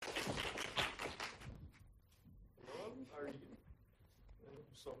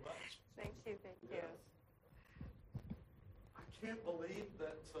so much. Thank you, thank you. I can't believe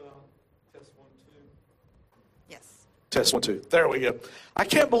that test 1, 2. Yes. Test 1, 2. There we go. I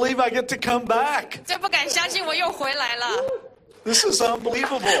can't believe I get to come back. 真不敢相信我又回来了， This is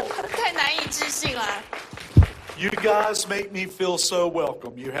unbelievable. 太难以置信了。 You guys make me feel so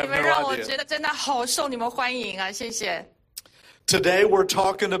welcome. You 你 have 们 no 让我觉 idea. 得真的好受你们欢迎啊，谢谢。 Today we're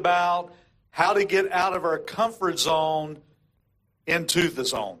talking about how to get out of our comfort zone into the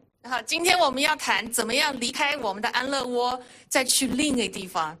zone. 好，今天我们要谈怎么样离开我们的安乐窝，再去另一个地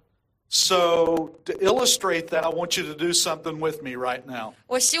方。 So to illustrate that, I want you to do something with me right now.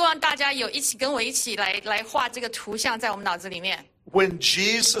 我希望大家有一起跟我一起来画这个图像在我们脑子里面。 When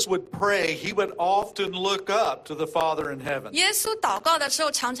Jesus would pray, he would often look up to the Father in heaven. 耶稣祷告的时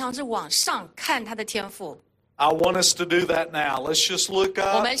候，常常是往上看他的天父， I want us to do that now. Let's just look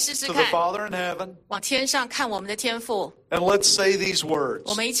up 我们试试 to the 看。 Father in heaven 往天上看我们的天父。 and let's say these 我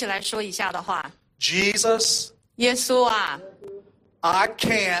words. 们一起来说以下的话： Jesus, 耶稣啊， I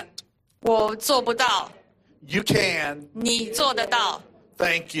can't. 我做不到， You can. 你做得到，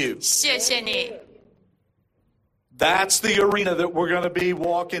 Thank you. 谢谢你。 That's the arena that we're going to be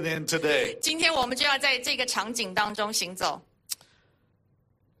walking in today. 今天我们就要在这个场景当中行走。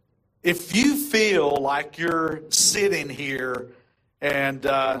 If you feel like you're sitting here and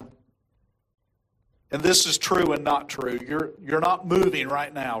this is true and not true, you're not moving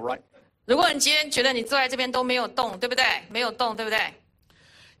right now, right? 如果你今天觉得你坐在这边都没有动，对不对？没有动，对不对？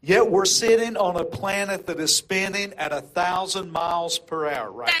 Yet we're sitting on a planet that is spinning at 1,000 miles per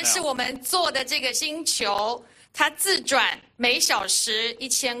hour right 但是 now. 我们坐的这个星球，它自转每小时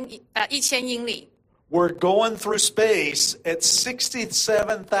1000英里。 We're going through space at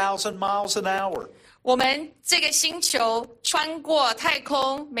 67,000 miles an hour. 我们这个星球穿过太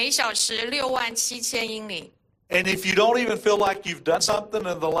空每小时67000英里。 And if you don't even feel like you've done something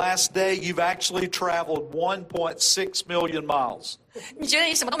in the last day, you've actually traveled 1.6 million miles. 你觉得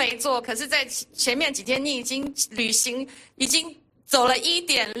你什么都没做，可是在前面几天你已经旅行，已经走了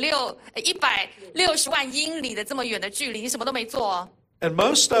160万英里的这么远的距离，你什么都没做哦。 And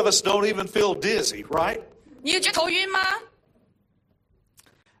most of us don't even feel dizzy, right? 你有觉得头晕吗？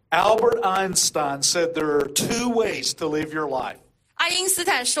 Albert Einstein said there are 2 ways to live your life. 爱因斯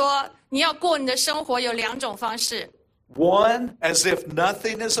坦说，你要过你的生活有2种方式。 One, as if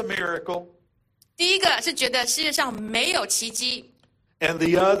nothing is a miracle, 第一个是觉得世界上没有奇迹， and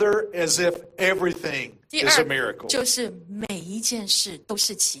the other, as if everything 第 is a 二 miracle. 就是每一件事都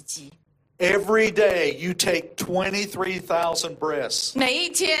是奇迹。 Every day you take 23,000 breaths. 每一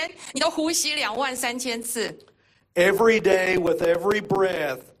天你都呼吸23000次， Every day with every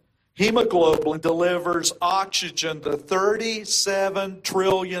breath, hemoglobin delivers oxygen to 37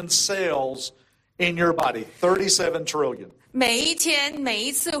 trillion cells in your body. 37 trillion. 每一天每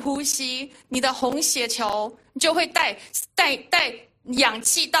一次呼吸，你的红血球就会带氧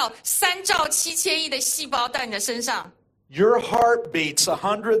气到3兆7000亿的细胞到你的身上。 Your heart beats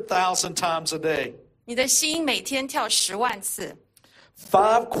 100,000 times a day. 你的心每天跳10万次，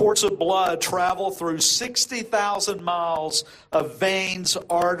 5 quarts of blood travel through 60,000 miles of veins,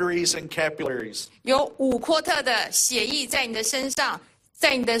 arteries, and capillaries. 有5คว特的血液在你的身上，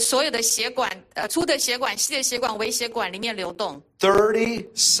在你的所有的血管，粗的血管、细的血管、微血管里面流动。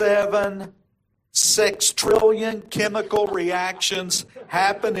 37 6 trillion chemical reactions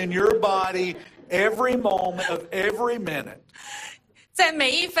happen in your body every moment of every minute. 在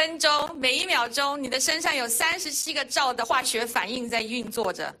每一分钟、每一秒钟，你的身上有37个兆的化学反应在运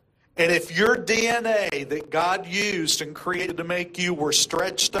作着。 And if your DNA that God used and created to make you were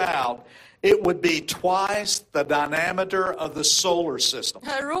stretched out, it would be twice the diameter of the solar system.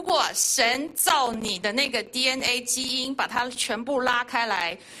 如果神造你的那个 DNA 基因，把它全部拉开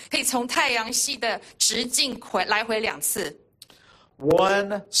来，可以从太阳系的直径来回2次。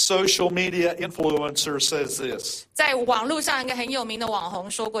 One social media influencer says this, 在网络上，一个很有名的网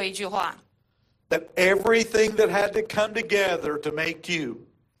红说过一句话： that everything that had to come together to make you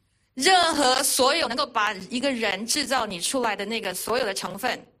任何所有能够把一个人制造你出来的那个所有的成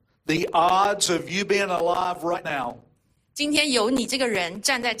分， the odds of you being alive right now 今天有你这个人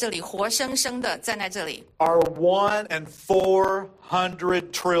站在这里，活生生的站在这里， are 1 in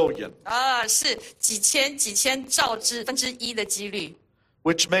 400 trillion, 是几千兆1/1的几率，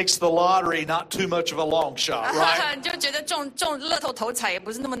 which makes the lottery not too much of a long shot, right? 你就觉得中乐透头彩也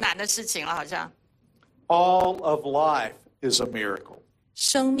不是那么难的事情了，好像。 All of life is a miracle.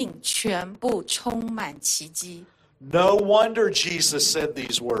 生命全部充满奇迹， No wonder Jesus said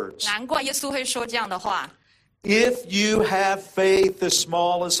these words. 难怪耶稣会说这样的话。If you have faith as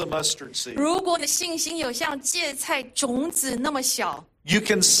small as a mustard seed, 如果你的信心有像芥菜种子那么小， you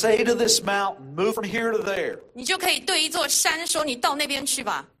can say to this mountain, move from here to there. 你就可以对一座山说：“你到那边去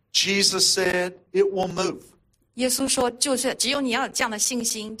吧。” Jesus said, it will move. 耶稣说：“就是只有你要有这样的信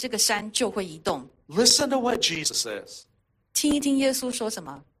心，这个山就会移动。” Listen to what Jesus says. 听一听耶稣说什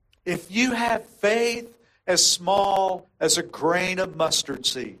么。 If you have faith as small as a grain of mustard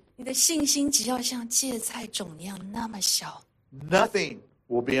seed, 你的信心只要像芥菜种一样那么小， nothing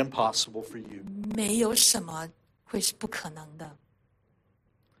will be impossible for you. 没有什么会是不可能的。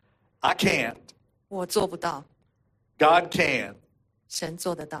 I can't. 我做不到， God can. 神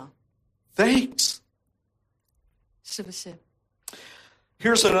做得到， Thanks. 是不是？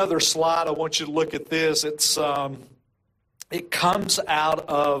 Here's another slide. I want you to look at this. It comes out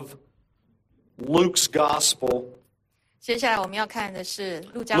of Luke's Gospel, 接下来我们要看的是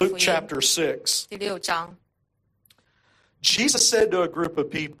路加福 Luke 音 chapter 6. 第6章。 Jesus said to a group of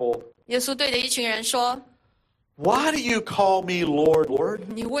people, 耶稣对着一群人说 Why do you call me Lord, Lord, ：“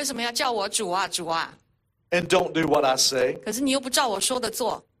 你为什么要叫我主啊，主啊？ and don't do what I say? 可是你又不照我说的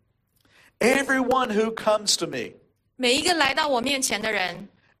做。 Everyone who comes to me 每一个来到我面前的人，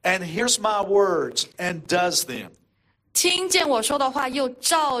 and hears my words and does them, 听见我说的话又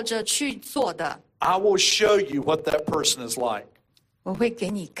照着去做的， I will show you what that person is like. 我会给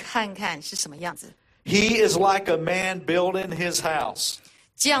你看看是什么样子。 He is like a man building his house,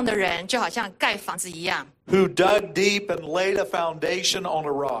 这样的人就好像盖房子一样， who dug deep and laid a foundation on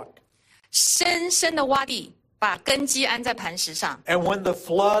a rock. 深深的挖地，把根基安在磐石上。 And when the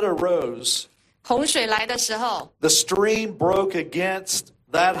flood arose, 洪水来的时候， the stream broke against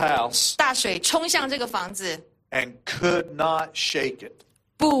that house 大水冲向这个房子， and could not shake it,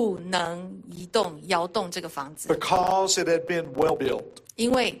 不能移动、摇动这个房子， because it had been well built.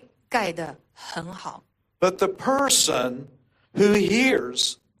 因为盖得很好。 But the person who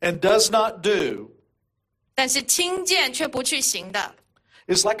hears and does not do 但是听见却不去行的，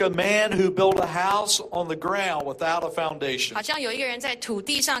 is like a man who built a house on the ground without a foundation. 好像有一个人在土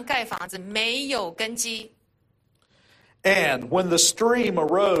地上盖房子，没有根基， And when the stream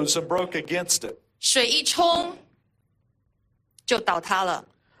arose and broke against it, 水一冲就倒塌了，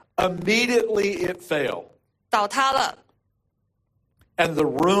 immediately it fell, 倒塌了， and the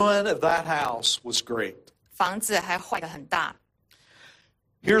ruin of that house was great. 房子还坏得很大。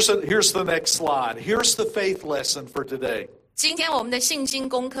 Here's the next slide. Here's the faith lesson for today. 今天我们的信心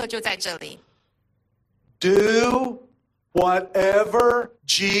功课就在这里。 Do whatever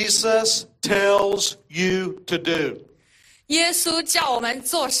Jesus tells you to do. 耶稣叫我们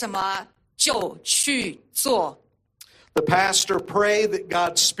做什么就去做。 The pastor prayed that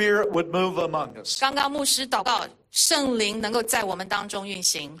God's Spirit would move among us. 刚刚牧师祷告，圣灵能够在我们当中运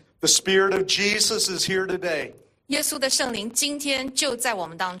行。 The Spirit of Jesus is here today. 耶稣的圣灵今天就在我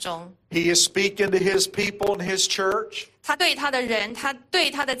们当中， He is speaking to His people and His church. 他对他的人，他对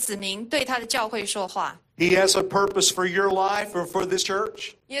他的子民，对他的教会说话。 He has a purpose for your life or for this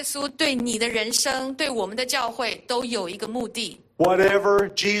church. 耶稣对你的人生，对我们的教会都有一个目的。 Whatever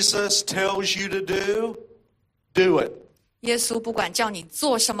Jesus tells you to do, do it. 耶稣不管叫你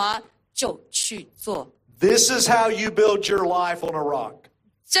做什么，就去做。 This is how you build your life on a rock.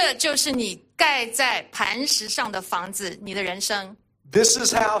 这就是你盖在磐石上的房子，你的人生。 This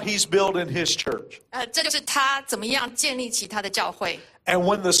is how He's building His church. 这就是他怎么样建立起他的教会。 And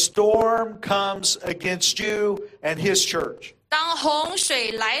when the storm comes against you and His church, 当洪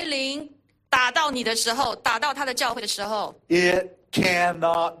水来临，打到你的时候，打到他的教会的时候， it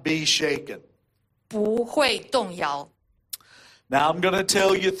cannot be shaken. 不会动摇。 Now I'm going to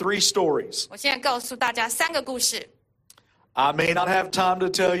tell you 3 stories. 我现在告诉大家3个故事， I may not have time to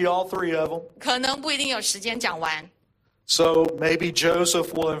tell you all 3 of them. 可能不一定有时间讲完。 So maybe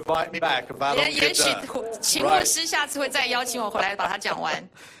Joseph will invite me back if I don't 也 get 许 done. 秦牧师下次会再邀请我回来把它讲完。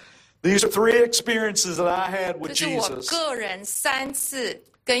 These are 3 experiences that I had 这 with 是我 Jesus 个人3次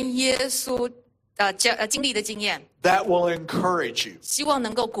跟耶稣经历的经验， that will encourage you. 希望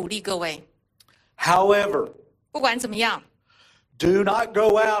能够鼓励各位。 However, 不管怎么样， do not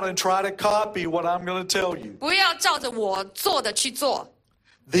go out and try to copy what I'm going to tell you. 不要照着我做的去做。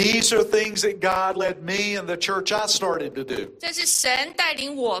 These are things that God led me and the church I started to do. 这是神带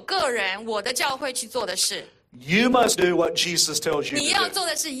领我个人、我的教会去做的事。 You must do what Jesus tells you 你要 to do. 做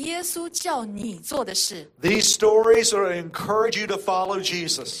的是耶稣叫你做的事。 These stories are to encourage you to follow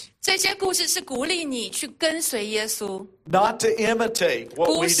Jesus, 这些故事是鼓励你去跟随耶稣， not to imitate what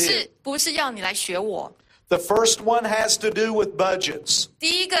不 we 是 did. 不是要你来学我。The first one has to do with budgets.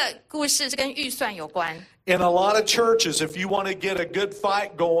 第一个故事是跟预算有关。In a lot of churches, if you want to get a good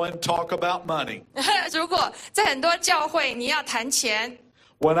fight going, talk about money. 如果在很多教会你要谈钱，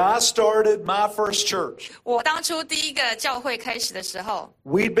 When I started my first church, 我当初第一个教会开始的时候，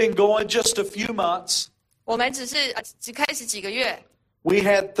 we'd been going just a few months. 我们只开始几个月， We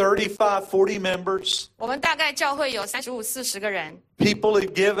had 35, 40 members. 我们大概教会有35、40个人， People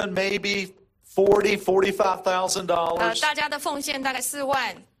had given maybe $45,000. 大家的奉献大概4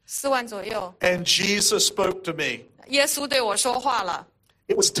万左右。 And Jesus spoke to me. 耶稣对我说话了，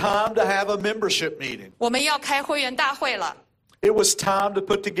 It was time to have a membership meeting. 我们要开会员大会了， It was time to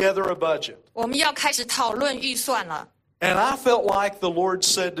put together a budget. 我们要开始讨论预算了。 And I felt like the Lord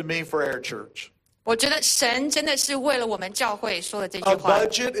said to me for our church, 我觉得神真的是为了我们教会说的这句 a 话。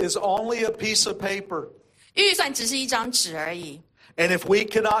 budget is only a piece of paper. 预算只是一张纸而已。 And if we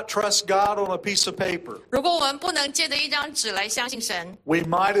cannot trust God on a piece of paper, 如果我们不能借着一张纸来相信神， we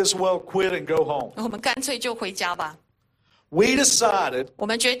might as well quit and go home. 我们干脆就回家吧。 We decided 我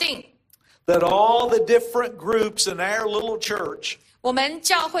们决定， that all the different groups in our little church 我们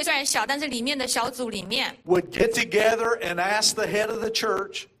教会虽然小，但是里面的小组里面， would get together and ask the head of the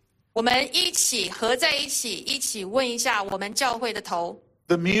church, 我们一起合在一起，一起问一下我们教会的头。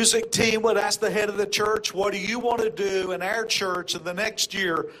 the music team would ask the head of the church, what do you want to do in our church in the next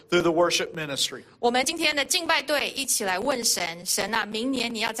year through the worship ministry? 我们今天的敬拜队一起来问神，神啊，明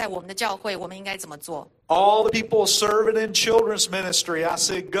年你要在我们的教会，我们应该怎么做？ All the people serving in children's ministry, I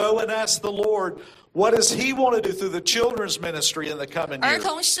said, go and ask the Lord, what does he want to do through the children's ministry in the coming 儿 year?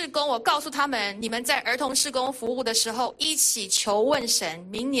 童事工，我告诉他们，你们在儿童事工服务的时候，一起求问神，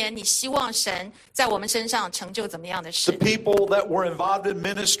明年你希望神在我们身上成就怎么样的 The 事？ people that were involved in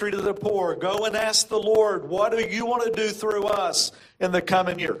ministry to the poor, go and ask the Lord, what do you want to do through us in the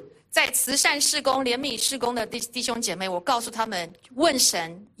coming year? 在慈善事工、怜悯事工的弟兄姐妹，我告诉他们，问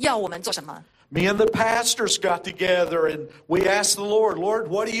神要我们做什么。 Me and the pastors got together and we asked the Lord, Lord,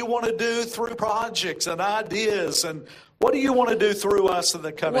 what do you want to do through projects and ideas? And what do you want to do through us in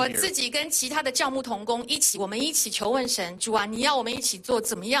the 我 coming 自 year? 己跟其他的教牧同工我们一起求问神，主啊，你要我们一起做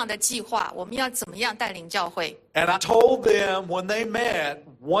怎么样的计划？我们要怎么样带领教会？ And I told them when they met,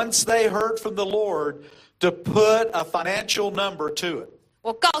 once they heard from the Lord, to put a financial number to it.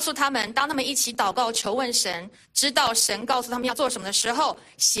 我告诉他们，当他们一起祷告求问神，知道神告诉他们要做什么的时候，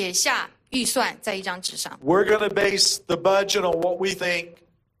写下预算在一张纸上。 We're going to base the budget on what we think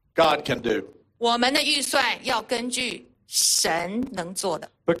God can do. 我们的预算要根据神能做的，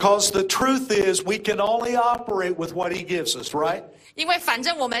 Because the truth is, we can only operate with what He gives us, right? 因为反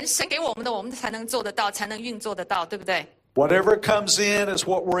正神给我们的，我们才能做得到，才能运作得到，对不对？ Whatever comes in is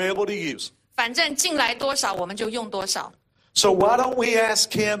what we're able to use. 反正进来多少，我们就用多少。 So why don't we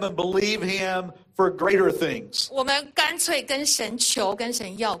ask Him and believe Him for greater things 我们干脆跟神求，跟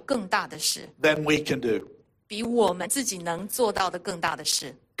神要更大的事， than we can do? 比我们自己能做到的更大的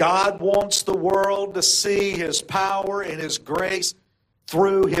事。 God wants the world to see His power and His grace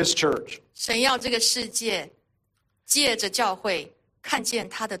through His church. 神要这个世界借着教会看见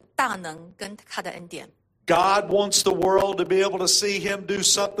他的大能跟他的恩典。 God wants the world to be able to see Him do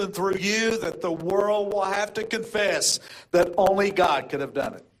something through you that the world will have to confess that only God could have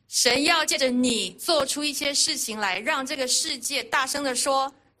done it. 神要借着你做出一些事情来，让这个世界大声的说，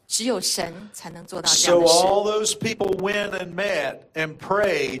只有神才能做到这样 So 的事。 all those people went and met and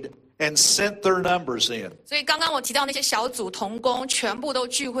prayed and sent their numbers in. 所以刚刚我提到那些小组同工，全部都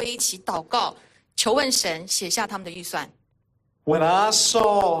聚会一起祷告，求问神，写下他们的预算。 When I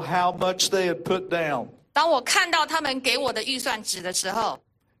saw how much they had put down, 当我看到他们给我的预算纸的时候，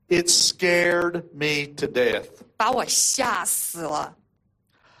 it scared me to death. 把我吓死了。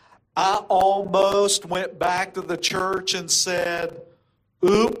 I almost went back to the church and said,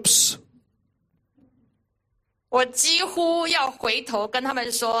 oops. 我几乎要回头跟他们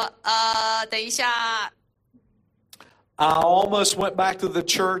说，等一下。 I almost went back to the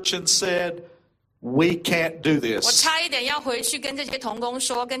church and said, we can't do 我 this. 差一点要回去跟这些同工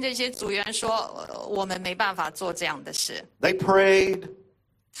说，跟这些组员说，我们没办法做这样的事。 They prayed.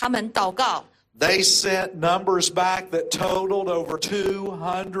 他们祷告， They sent numbers back that totaled over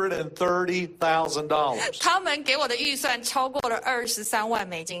 $230,000. 他们给我的预算超过了23万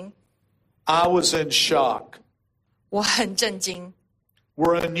美金， I was in shock. 我很震惊。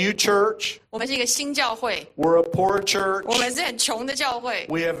 We're a new church. 我们是一个新教会， We're a poor church. 我们是很穷的教会，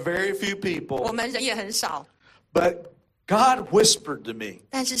 We have very few 我 people. 们人也很少。 But God whispered to me,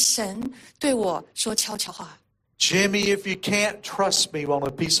 但是神对我说悄悄话 Jimmy, if you can't trust me on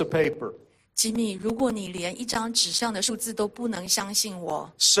a piece of paper, 吉米，如果你连一张纸上的数字都不能相信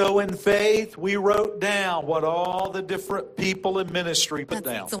我， So in faith, we wrote down what all the different people in ministry 那 put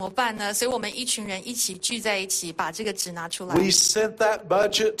down. 怎么办呢？所以我们一群人一起聚在一起，把这个纸拿出来。 We sent that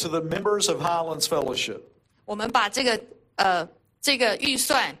budget to the members of Highlands Fellowship. 我们把这个预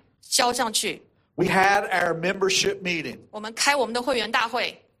算交上去。 We had our membership meeting. 我们开我们的会员大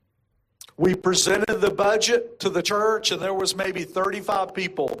会。 We presented the budget to the church, and there was maybe 35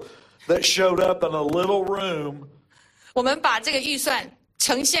 people that showed up in a little room. 我们把这个预算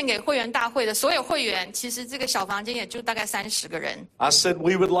呈现给会员大会的所有会员，其实这个小房间也就大概30个人。 I said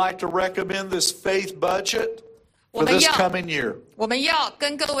we would like to recommend this faith budget for this coming year. 我们要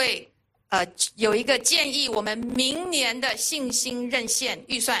跟各位有一个建议，我们明年的信心认献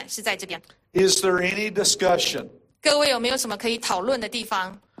预算是在这边。 Is there any discussion? 各位有没有什么可以讨论的地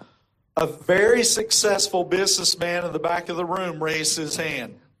方？ A very successful businessman in the back of the room raised his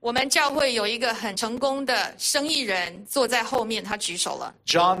hand. 我们教会有一个很成功的生意人坐在后面，他举手了。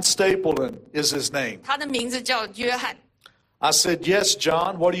 John Stapleton is his name. 他的名字叫约翰。 I said, yes,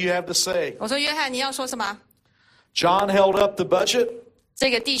 John, what do you have to say? 我说约翰，你要说什么？ John held up the budget.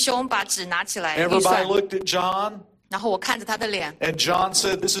 这个弟兄把纸拿起来，预 Everybody 算。 looked at John, 然后我看着他的脸， and John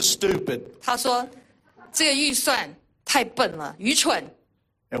said, this is stupid. 他说这个预算太笨了，愚蠢。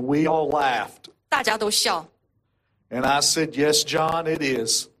 And we all laughed. 大家都笑。 And I said, yes, John, it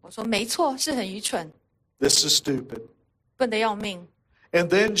is. 我说没错，是很愚蠢， This is stupid. 笨得要命。 And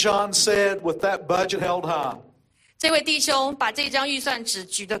then John said, with that budget held high, 这位弟兄把这张预算纸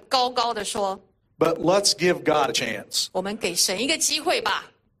举得高高的说 but let's give God a chance. 我们给神一个机会吧。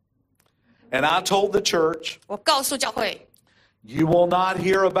 And I told the church, 我告诉教会， you will not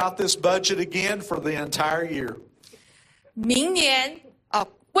hear about this budget again for the entire year. 明年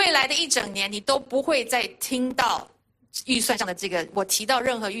未来的一整年，你都不会再听到预算上的这个，我提到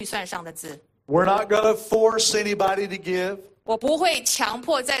任何预算上的字。 We're not going to force anybody to give. 我不会强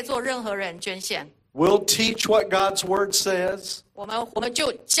迫在座任何人捐献。 We'll teach what God's word says. 我们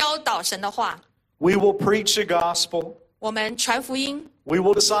就教导神的话， We will preach the gospel. 我们传福音， We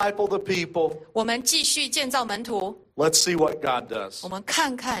will disciple the people. 我们继续建造门徒。 Let's see what God does. 我们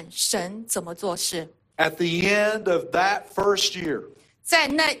看看神怎么做事。 At the end of that first year, 在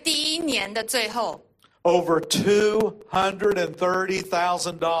那第一年的最后， over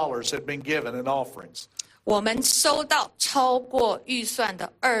 $230,000 had been given in offerings. 我们收到超过预算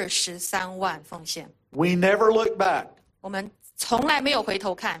的23万奉献。 We never looked back. 我们从来没有回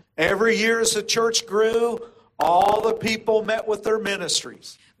头看。 Every year as the church grew, all the people met with their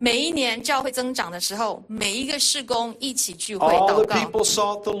ministries. 每一年教会增长的时候，每一个事工一起聚会 All 祷 the 告， people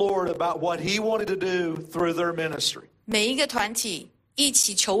sought the Lord about what He wanted to do through their ministry. 每一个团体一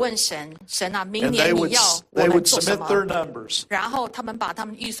起求问神，神啊，明 And 年 they 你 would, 要我 they 们 would 做什 submit their 么？ numbers. 然后他们把他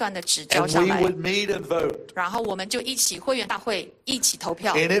们预算的纸交 And 上 we 来， would meet and vote. 然后我们就一起会员大会一起投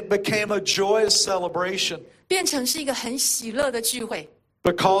票， And it became a joyous celebration 变成是一个很喜乐的聚会。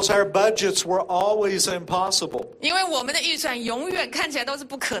 because our budgets were always impossible. 因为我们的预算永远看起来都是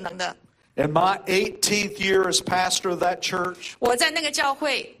不可能的。 In my 18th year as pastor of that church, 我在那个教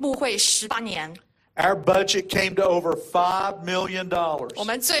会牧会18年， our budget came to over $5 million. 我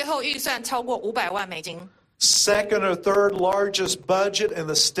们最后预算超过500万美金， Second or third largest budget in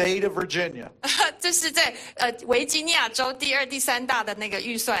the state of Virginia. 这是在维吉尼亚州第2、第3大的那个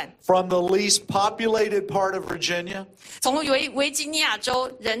预算。 From the least populated part of Virginia, 从维吉尼亚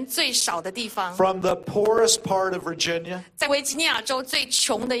州人最少的地方， from the poorest part of Virginia, 在维吉尼亚州最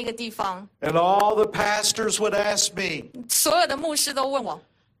穷的一个地方， and all the pastors would ask me, 所有的牧师都问我，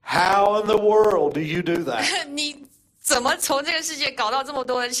 how in the world do you do that? 你怎么从这个世界搞到这么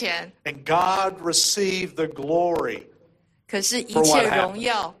多的钱？ And God received the glory. 可是，一切荣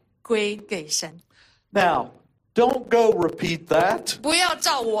耀归给神。 Now, don't go repeat that. 不要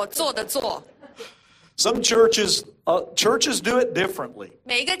照我做的做。 Some churches do it differently.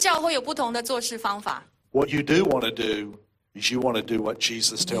 每一个教会有不同的做事方法。 What you do want to do is you want to do what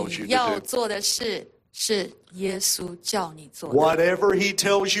Jesus tells you 你要 to do. 做的事是耶稣叫你做的。 Whatever He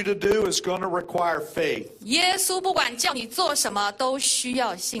tells you to do is going to require faith. 耶稣不管叫你做什么，都需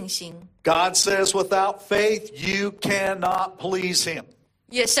要信心。 God says without faith, you cannot please Him.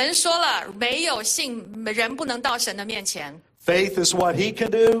 也神说了，没有信，人不能到神的面前。 Faith is what He can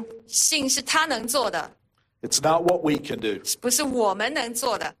do. 信是他能做的， It's not what we can do. 不是我们能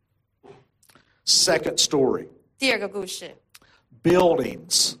做的。 Second story, 第二个故事，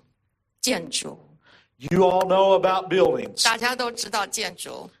 buildings. 建筑。 You all know about buildings. 大家都知道建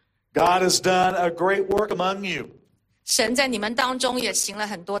筑。 God has done a great work among you. 神在你们当中也行了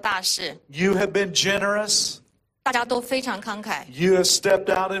很多大事， You have been generous. 大家都非常慷慨， You have stepped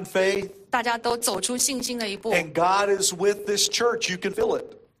out in faith. 大家都走出信心的一步。 And God is with this church. You can feel it.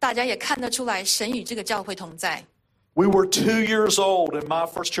 大家也看得出来，神与这个教会同在。 We were 2 years old in my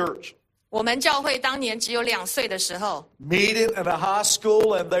first church. 我们教会当年只有2岁的时候， Meeting in a high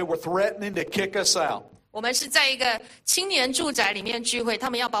school, and they were threatening to kick us out. 我们是在一个青年住宅里面聚会，他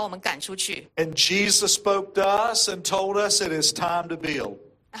们要把我们赶出去。 And Jesus spoke to us and told us it is time to build.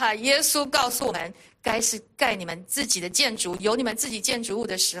 耶稣告诉我们，该是盖你们自己的建筑，有你们自己建筑物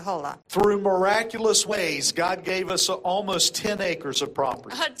的时候了。 Through miraculous ways, God gave us almost 10 acres of property.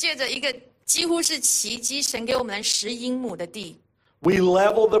 然后借着一个几乎是奇迹，神给我们10英亩的地。 We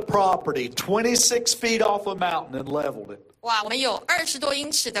leveled the property 26 feet off a mountain and leveled it. 哇，我们有20多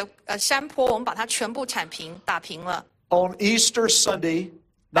英尺的山坡，我们把它全部打平了。 On Easter Sunday,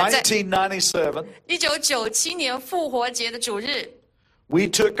 1997, 1997年复活节的主日， we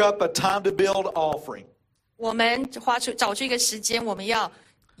took up a time to build offering. 我们找出一个时间，我们要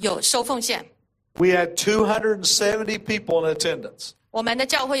有收奉献。 We had 270 people in attendance. 我们的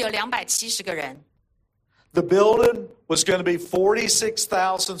教会有270个人， The building was going to be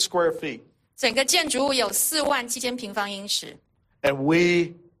 46,000 square feet. 整个建筑物有47000平方英尺， And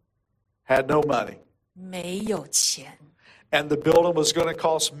we had no money. 没有钱， And the building was going to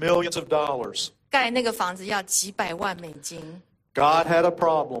cost millions of dollars. 盖那个房子要几百万美金。 God had a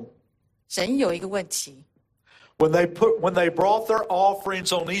problem. 神有一个问题， When they brought their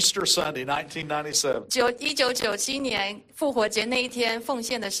offerings on Easter Sunday, 1997, 1997年复活节那一天奉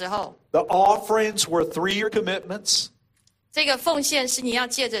献的时候， the offerings were 3-year commitments. 这个奉献是你要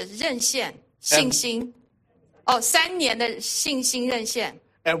借着认献信心，3年的信心认献，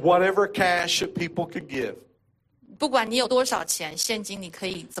 And whatever cash that people could give. 不管你有多少钱现金，你可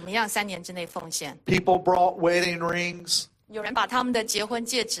以怎么样3年之内奉献。 People brought wedding rings. 有人把他们的结婚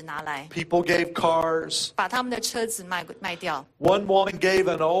戒指拿来， People gave cars. 把他们的车子卖掉。 One woman gave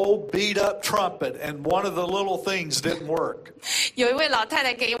an old beat-up trumpet, and one of the little things didn't work. 有一位老太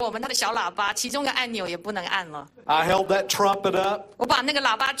太给我们她的小喇叭，其中的按钮也不能按了。 I held that trumpet up. 我把那个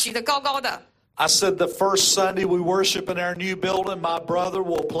喇叭举得高高的。 I said, the first Sunday we worship in our new building, my brother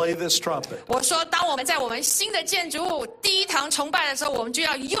will play this trumpet. 我说，当我们在我们新的建筑物第一堂崇拜的时候，我们就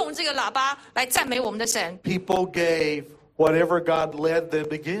要用这个喇叭来赞美我们的神。 People gave whatever God led them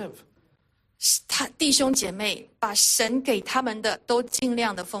to give. 弟兄姐妹把神给他们的都尽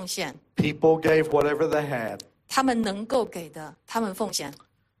量的奉献， People gave whatever they had. 他们能够给的，他们奉献。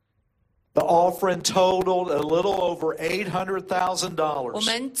 The offering totaled a little over $800,000. 我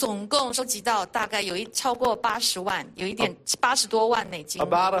们总共收集到大概超过80万，有一点80多万美金，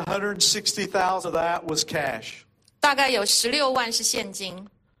 About 160,000 of that was cash. 大概有16万是现金。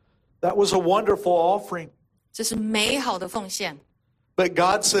 That was a wonderful offering. 这是美好的奉献。 But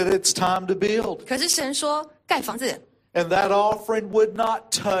God said it's time to build. 可是神说盖房子， And that offering would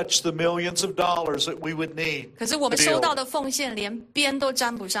not touch the millions of dollars that we would need. 可是我们收到的奉献连边都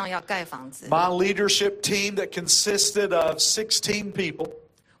沾不上，要盖房子。 My leadership team that consisted of 16 people.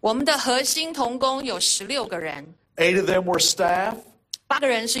 我们的核心同工有16个人， 8 of them were staff. 8个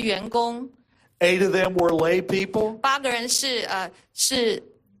人是员工， 8 of them were lay people. 8个人是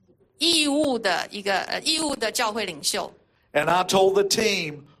义务的义务的教会领袖。 And I told the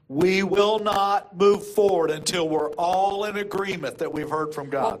team, we will not move forward until we're all in agreement that we've heard from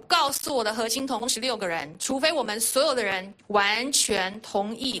我 God. 告诉我的核心同工16个人，除非我们所有的人完全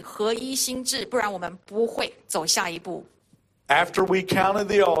同意合一心志，不然我们不会走下一步。 After we counted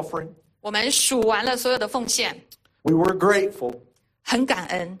the offering, 我们数完了所有的奉献， we were grateful, 很感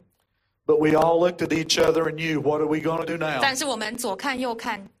恩， but we all looked at each other and knew, what are we going to do now? 但是我们左看右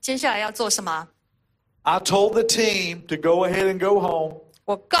看，接下来要做什么？ I told the team to go ahead and go home.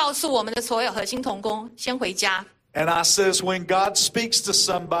 我告诉我们的所有核心同工，先回家。 And I says, when God speaks to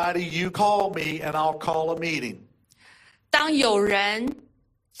somebody, you call me and I'll call a meeting. 当有人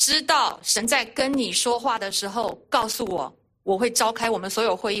知道神在跟你说话的时候，告诉我，我会召开我们所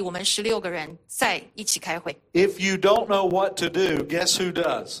有会议，我们16个人在一起开会。 If you don't know what to do, guess who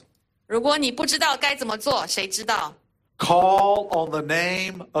does? 如果你不知道该怎么做，谁知道？ Call on the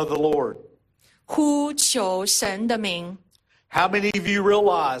name of the Lord. 呼求神的名。 How many of you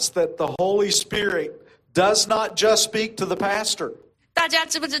realize that the Holy Spirit does not just speak to the pastor? 大家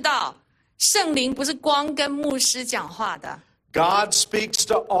知不知道，圣灵不是光跟牧师讲话的， God speaks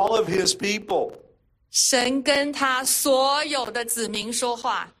to all of his people. 神跟他所有的子民说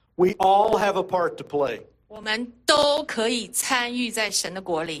话。 We all have a part to play. 我们都可以参与在神的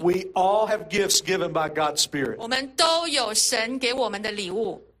国里， We all have gifts given by God's Spirit. 我们都有神给我们的礼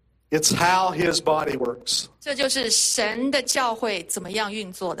物。 It's how his body works. 这就是神的教会怎么样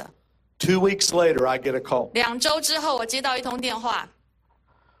运作的。 2 weeks later, I get a call. 2周之后，我接到一通电话，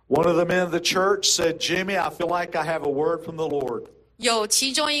 One of the men of the church said, Jimmy, I feel like I have a word from the Lord. 有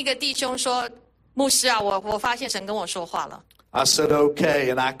其中一个弟兄说，牧师啊，我发现神跟我说话了。I said,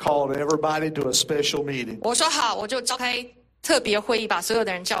 okay, and I called everybody to a special meeting. 我说好，我就召开特别会议，把所有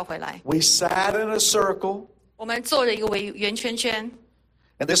的人叫回来。We sat in a circle, 我们做了一个圆圈圈，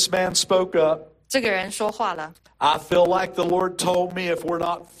 and this man spoke up. 这个人说话了。I feel like the Lord told me if we're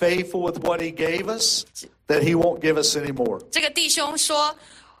not faithful with what he gave us, that he won't give us any more. 这个弟兄说，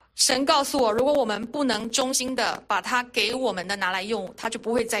神告诉我，如果我们不能忠心的把他给我们的拿来用，他就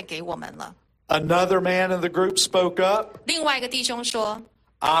不会再给我们了。Another man in the group spoke up. 另外一个弟兄说，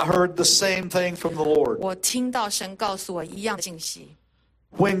 I heard the same thing from the Lord. 我听到神告诉我一样的信息。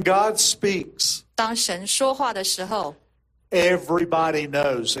 When God speaks, 当神说话的时候， everybody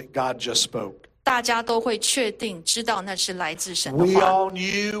knows that God just spoke. 大家都会确定知道那是来自神的 We 话。 all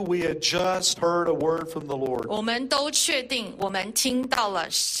knew we had just heard a word from the Lord. 我们都确定我们听到了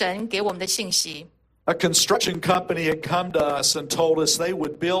神给我们的信息。 A construction company had come to us and told us they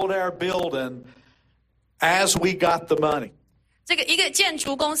would build our building as we got the money. 这个一个建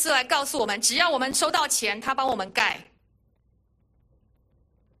筑公司来告诉我们，只要我们收到钱，他帮我们盖。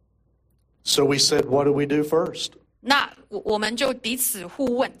 So we said, what do we do first? 那我们就彼此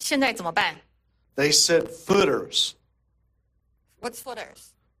互问，现在怎么办 They said footers, ？What's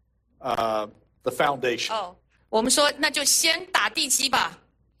footers？ the foundation. 哦，我们说那就先打地基吧。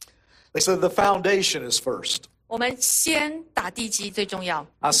 They said the foundation is first. 我们先打地基最重要。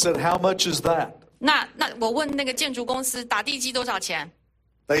 I said, how much is that? 那我问那个建筑公司打地基多少钱？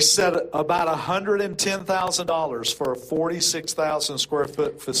 They said about $110,000 for a 46,000 square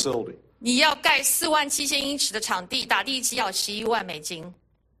foot facility. 你要盖47000英尺的场地，打地基要11万美金。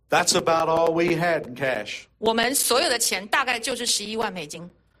 That's about all we had in cash. 我们所有的钱大概就是11万美金。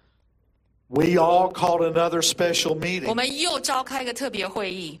 We all called another special 我 meeting. 们又召开一个特别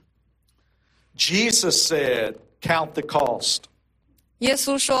会议。 Jesus said, count the cost. 耶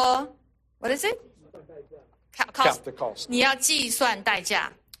稣说 ，What is it? Count the cost. 你要计算代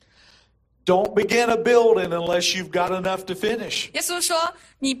价。 Don't begin a building unless you've got enough to finish. 耶稣说，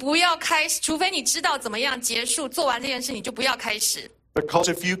你不要开始，除非你知道怎么样结束，做完这件事，你就不要开始。 Because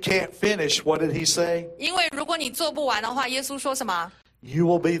if you can't finish, what did he say? 因为如果你做不完的话，耶稣说什么？ You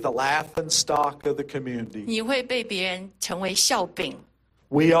will be the laughing stock of the community. 你会被别人成为笑柄。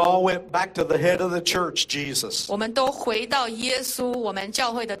 We all went back to the head of the church, Jesus. 我们都回到耶稣，我们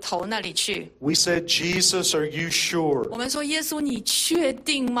教会的头那里去。 We said, Jesus, are you 我 sure? 们说，耶稣，你确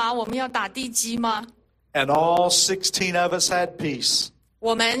定吗？我们要打地基吗？ And all 16 of us had peace.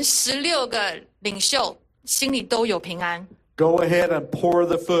 我们16个领袖心里都有平安。 Go ahead and pour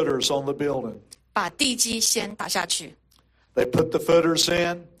the footers on the building. 把地基先打下去， They put the footers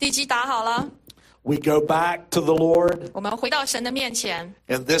in. 地基打好了， We go back to the Lord. 我们回到神的面前。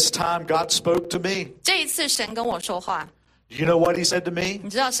 And this time God spoke to me. 这一次神跟我说话， You know what he said to me? 你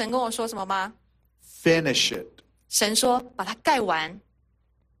知道神跟我说什么吗？ Finish it. 神说把它盖完。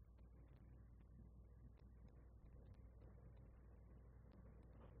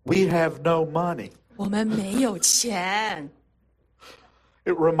 We have no money. 我们没有钱，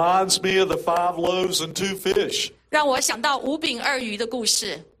 It reminds me of the 5 loaves and 2 fish. 让我想到5饼2鱼的故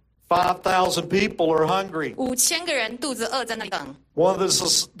事。 5,000 people are hungry. 5000个人肚子饿在那里等。 One of the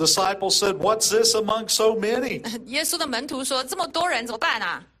disciples said, what's this among so many? 耶稣的门徒说：“这么多人怎么办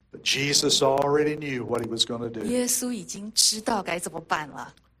啊 But Jesus already knew what he was going to？” do. 耶稣已经知道该怎么办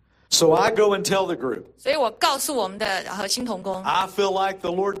了。 So I go and tell the group, 所以我告诉我们的核心同工， I feel like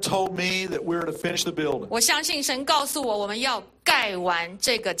the Lord told me that we're to finish the building. 我相信神告诉我，我们要盖完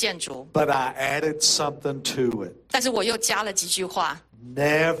这个建筑。 But I added something to it. 但是我又加了几句话。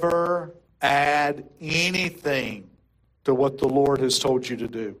 Never add anything to what the Lord has told you to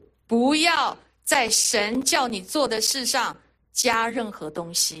do. 不要在神叫你做的事上加任何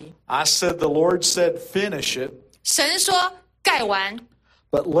东西。 I said, the Lord said, finish it. 神说盖完，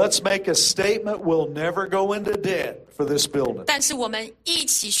 But let's make a statement we'll never go into debt for this building. 但是我们一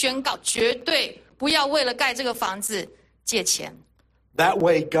起宣告，绝对不要为了盖这个房子借钱。 That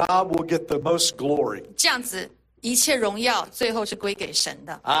way God will get the most glory. 这样子，一切荣耀最后是归给神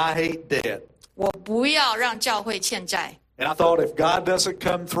的。 I hate debt. 我不要让教会欠债。 And I thought if God doesn't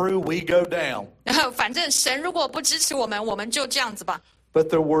come through, we go down. 然后反正神如果不支持我们，我们就这样子吧。 But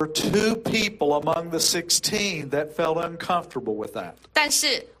there were 2 people among the 16 that felt uncomfortable with that. 但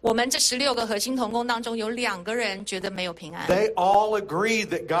是我们这16个核心同工当中，有2个人觉得没有平安。 They all agreed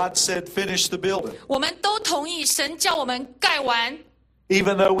that God said finish the building, 我们都同意神叫我们盖完，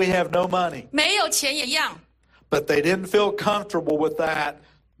 even though we have no money. 没有钱也一样。 But they didn't feel comfortable with that,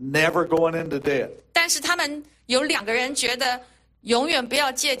 never going into debt. 但是他们有2个人觉得永远不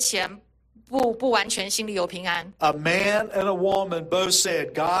要借钱，不完全心里有平安。 A man and a woman both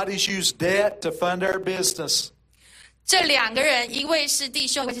said, God has used debt to fund our business. 这两个人，一位是弟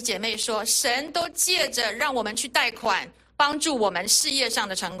兄，一位是姐妹说，神都借着让我们去贷款，帮助我们事业上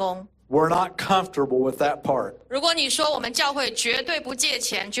的成功。 We're not comfortable with that part. 如果你说我们教会绝对不借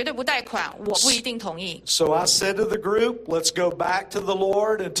钱，绝对不贷款，我不一定同意。 So I said to the group, let's go back to the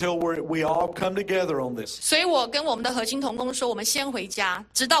Lord until we all come together on this. 所以我跟我们的核心同工说，我们先回家，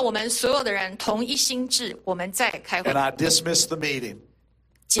直到我们所有的人同一心志，我们再开会 And I dismissed the meeting.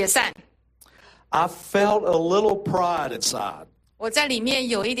 解散。 I felt a little pride inside. 我在里面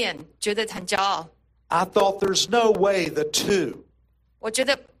有一点觉得很骄傲， I thought there's no way the two 我觉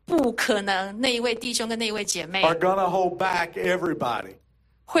得不可能那一位弟兄跟那一位姐妹 are going to hold back everybody.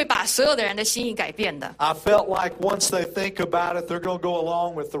 会把所有的人的心意改变的。 I felt like once they think about it, they're going to go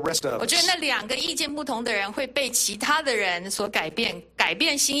along with the rest of 我觉得 us. 那两个意见不同的人会被其他的人所改变，改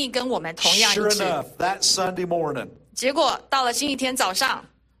变心意跟我们同样一 Sure 致。 enough, that Sunday morning, 结果到了星期天早上，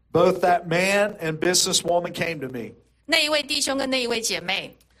 both that man and businesswoman came to me. 那一位弟兄跟那一位姐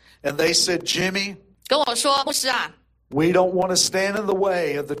妹 And they said, Jimmy, 跟我说：“牧师啊， we don't want to stand in the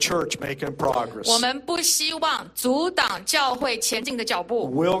way of the church making progress. 我们不希望阻挡教会前进的脚步，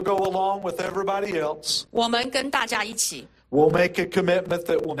 We'll go along with everybody else. 我们跟大家一起， We'll make a commitment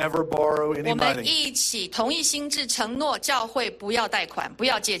that we'll never borrow any 我们 money. 一起同一心志承诺，教会不要贷款，不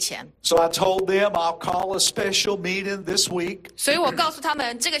要借钱。 So I told them I'll call a special meeting this week. 所以我告诉他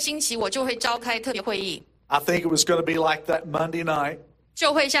们，这个星期我就会召开特别会议， I think it was going to be like that Monday night.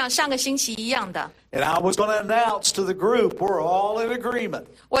 就会像上个星期一样的。 And I was going to announce to the group we're all in agreement.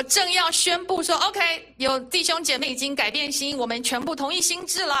 我正要宣布说 ，OK， 有弟兄姐妹已经改变心意，我们全部同意心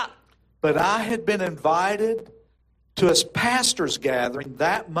志了。 But I had been invited to a pastor's gathering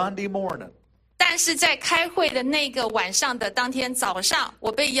that Monday morning. 但是在开会的那个晚上的当天早上，我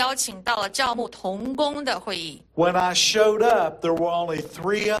被邀请到了教牧同工的会议。 When I showed up, there were only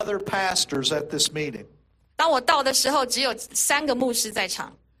 3 other pastors at this meeting. 当我到的时候，只有3个牧师在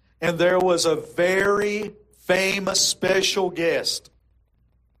场， And there was a very famous special guest.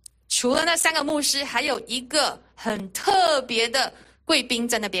 除了那3个牧师，还有一个很特别的贵宾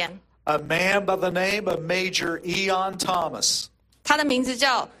在那边。 A man by the name of Major Eon Thomas, 他的名字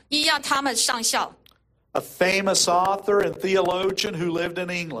叫伊亚他们上校， a famous author and theologian who lived in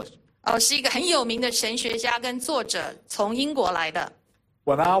England. 是一个很有名的神学家跟作者，从英国来的。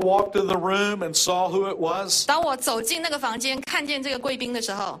 When I walked in the room and saw who it was, 当我走进那个房间，看见这个贵宾的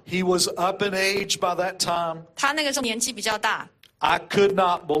时候， he was up in age by that time. 他那个时候年纪比较大， I could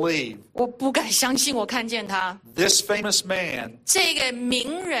not believe 我不敢相信我看见他。 this famous man 这个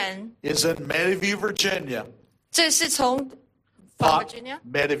名人， is in Meadowview, Virginia. 这是从 Virginia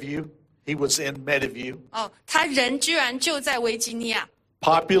Meadowview. He was in Meadowview. 他人居然就在维吉尼亚。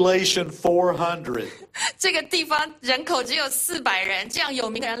 Population 400. 这个地方人口只有400人，这样有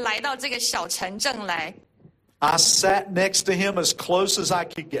名的人来到这个小城镇来， I sat next to him as close as I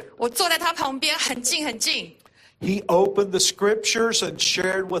could get. 我坐在他旁边，很近很近。 He opened the scriptures and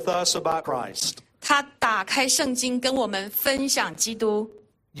shared with us about Christ. 他打开圣经，跟我们分享基督。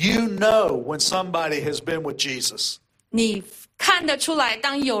 You know when somebody has been with Jesus. 你看得出来，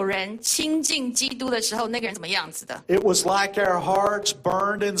当有人亲近基督的时候，那个人怎么样子的？ It was like our hearts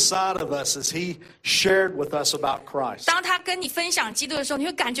burned inside of us as he shared with us about Christ. 当他跟你分享基督的时候，你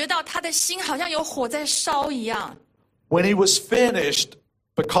会感觉到他的心好像有火在烧一样。 When he was finished,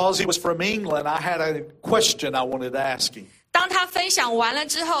 because he was from England, I had a question I wanted to ask him. 当他分享完了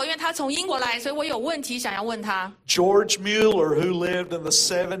之后，因为他从英国来，所以我有问题想要问他。 George Mueller, who lived in the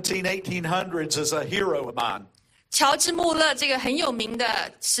 1800s, is a hero of mine. 乔治·穆勒这个很有名的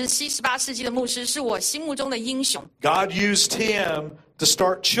17、18世纪的牧师，是我心目中的英雄。 God used him to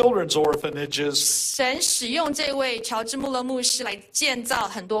start children's orphanages 神使用这位乔治·穆勒牧师来建造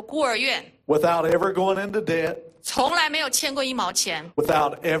很多孤儿院， without ever going into debt, 从来没有欠过1毛钱，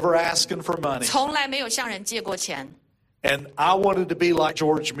 without ever asking for money. 从来没有向人借过钱。 And I wanted to be like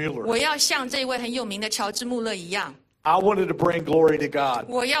George Mueller. 我要像这位很有名的乔治·穆勒一样， I wanted to bring glory to God.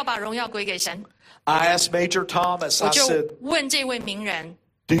 我要把荣耀归给神。 I asked Major Thomas, 我 I 就 said, 问这位名人，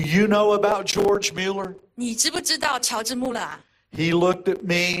 do you know about George Mueller? 你知不知道乔治·穆勒啊？ He looked at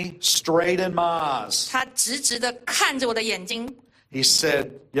me straight in my eyes. 他直直的看着我的眼睛， He said,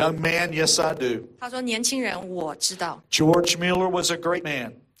 young man, yes, I do. 他说：“年轻人，我知道。 George Mueller was a great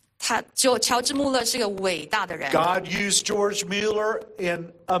man. 乔治·穆勒是个伟大的人。 God used George Mueller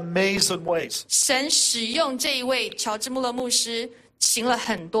in amazing ways. 神使用这一位乔治·穆勒牧师，行了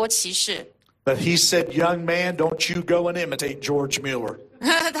很多奇事。 But he said, young man, don't you go and imitate George Mueller.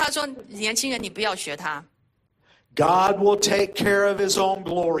 他说：年轻人，你不要学他。God will take care of his own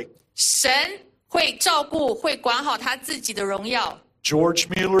glory. 神会照顾、会管好他自己的荣耀。George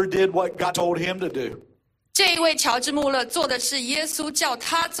Mueller did what God told him to do. 这一位乔治·穆勒做的是耶稣叫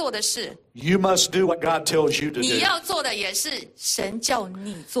他做的事， You must do what God tells you to 你 do. 要做的也是神叫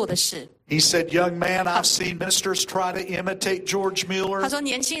你做的事。 He said, young man, I've seen ministers try to imitate George 他 Mueller. 说：“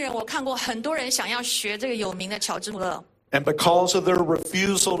年轻人，我看过很多人想要学这个有名的乔治·穆勒， And because of their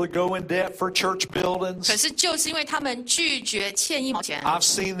refusal to go in debt for church 可 buildings, 是就是因为他们拒绝欠1毛钱， I've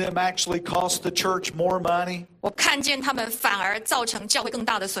seen them actually cost the church more money. 我看见他们反而造成教会更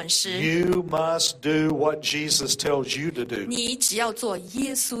大的损失。 You must do what Jesus tells you to do. 你只要做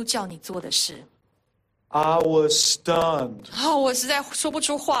耶稣叫你做的事。” I was stunned. 我实在说不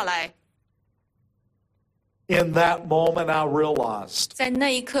出话来。 In that moment, I realized 在那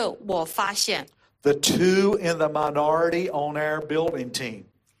一刻，我发现， the two in the minority on our building team,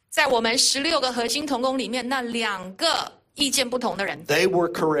 在我们16个核心同工里面，那2个意见不同的人， they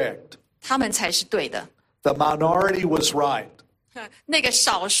were correct. 他们才是对的。 The minority was right. 那个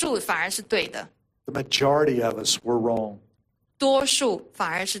少数反而是对的， The majority of us were wrong. 多数反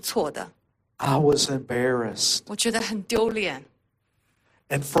而是错的。 I was embarrassed. 我觉得很丢脸。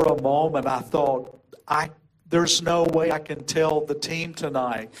 And for a moment, I thought, there's no way I can tell the team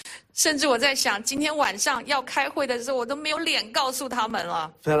tonight 甚至我在想，今天晚上要开会的时候，我都没有脸告诉他们了，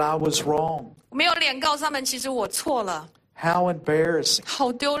 that I was wrong. 我没有脸告诉他们，其实我错了， How embarrassing.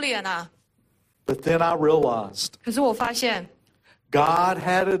 好丢脸啊！ But then I realized 可是我发现， God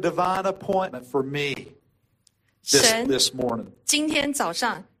had a divine appointment for me 神 this morning. 今天早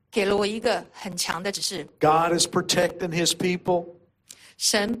上给了我一个很强的指示， God is protecting his people.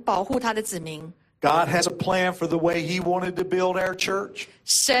 神保护他的子民， God has a plan for the way he wanted to build our church.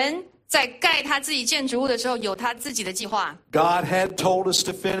 神在盖他自己建筑物的时候有他自己的计划。 God had told us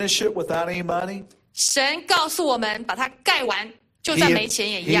to finish it without any money. 神告诉我们，把它盖完，就 He 算 had, 没钱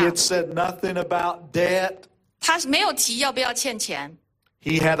也一 he 样 had。said nothing about debt. 他没有提要不要欠钱，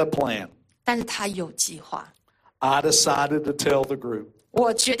 He had a plan. 但是他有计划。 I decided to tell the group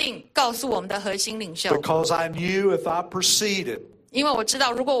我决定告诉我们的核心领袖， because I knew if I proceeded 因为我知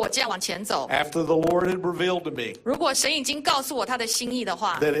道，如果我这样往前走， after the Lord had revealed to me 如果神已经告诉我他的心意的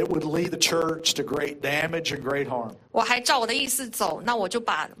话， that it would lead the church to great damage and great harm. 我还照我的意思走，那我就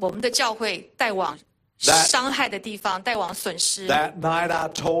把我们的教会带往 That- 伤害的地方，带往损失。 That night I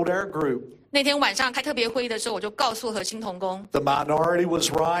told our group 那天晚上开特别会议的时候，我就告诉核心同工， the minority was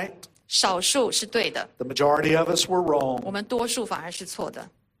right, 少数是对的， the majority of us were 我 wrong, 们多数反而是错的。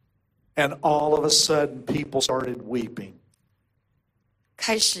 and all of a sudden people started weeping.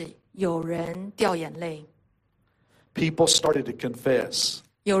 开始有人掉眼泪， People started to confess.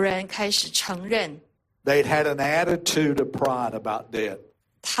 有人开始承认 They'd had an attitude of pride about debt.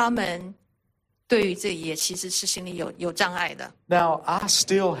 他们对于这也其实是心里有障碍的， Now, I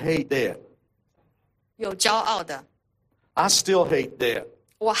still hate debt. 有骄傲的。 I still hate debt.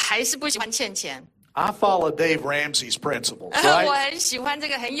 我还是不喜欢欠钱。 I follow Dave Ramsey's principles, 我 right? 很喜欢这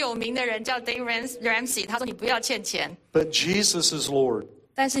个很有名的人叫 Dave Ramsey， 他说你不要欠钱， But Jesus is Lord.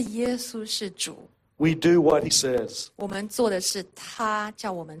 但是耶稣是主， We do what he says. 我们做的是他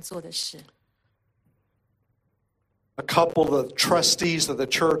叫我们做的事。 A couple of the trustees of the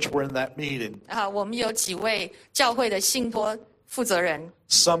church were in that meeting. 我们有几位教会的信托负责人，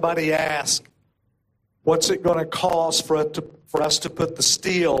 Somebody asked, what's it going to cost for us to put the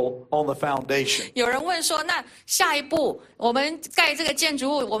steel on the foundation? 有人问说，那下一步我们盖这个建筑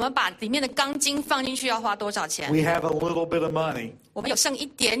物，我们把里面的钢筋放进去要花多少钱？ We have a little bit of money. 我们有剩一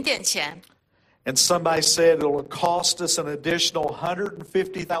点点钱。 And somebody said it will cost us an additional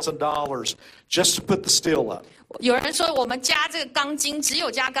 $150,000 just to put the steel up. 有人说我们加这个钢筋，只有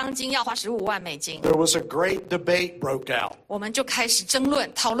加钢筋要花15万美金。 There was a great debate broke out. 我们就开始争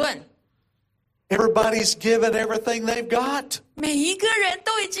论讨论， Everybody's given everything they've got. 每一个人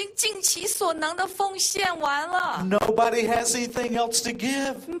都已经尽其所能的奉献完了， Nobody has anything else to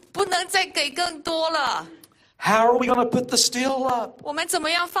give. 不能再给更多了。 How are we going to put the steel up? 我们怎么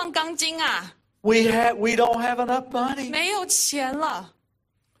样放钢筋啊？ We don't have enough money. 没有钱了。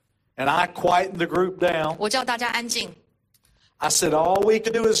 And I quietened the group down. 我叫大家安静， I said, all we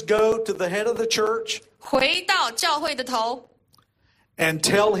can do is go to the head of the church 回到教会的头， and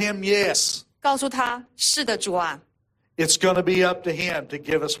tell him yes. 告诉他：是的，主啊， It's going to be up to him to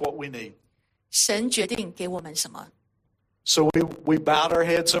give us what we need. 神决定给我们什么， So we bowed our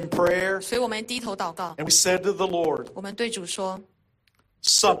heads in prayer 所以我们低头祷告， and we said to the Lord, 我们对主说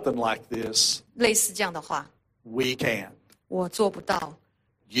something like this. 类似这样的话： We can. 我做不到，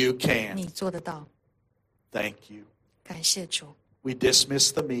 You can. 你做得到。 Thank you. 感谢主， We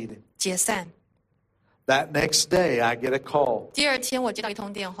dismissed the meeting. 解散。That next day, I get a call. 第二天我接到一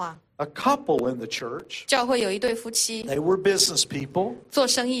通电话， A couple in the church, 教会有一对夫妻 they were business people, 做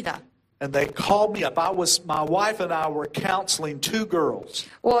生意的。 and they called me up. My wife and I were counseling 2 girls.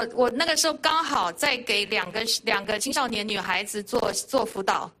 我那个时候刚好在给两个青少年女孩子做辅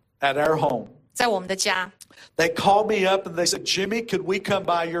导， At our home. 在我们的家。 They called me up and they said, Jimmy, could we come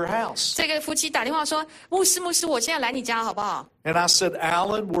by your house? 这个夫妻打电话说：“牧师，我现在来你家好不好？” And I said,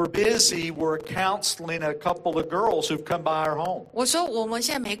 Alan, we're busy. We're counseling a couple of girls who've come by our home. 我说我们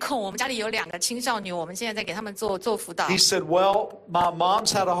现在没空，我们家里有2个青少女，我们现在在给他们做辅导。 He said, well, my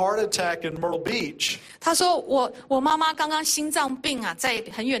mom's had a heart attack in Myrtle Beach. 他说我妈妈刚刚心脏病啊，在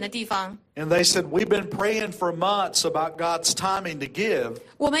很远的地方。 And they said, we've been praying for months about God's timing to give.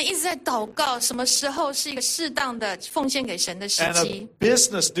 我们一直在祷告，什么时候是一个适当的奉献给神的时 And a 机？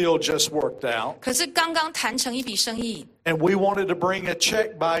 business deal just worked out. 可是刚刚谈成一笔生意， And we wanted to bring a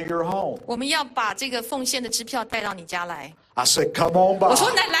check by your home. 我们要把这个奉献的支票带到你家来。 I said, come on 我说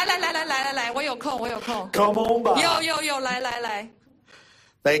by. 来，我有空。 Come on by. 有，来。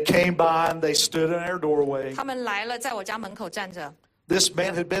 They came by and they stood in our doorway. 他们来了，在我家门口站着。 This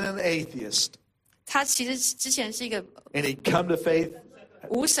man had been an atheist. 他其实之前是一个 And he'd come to faith.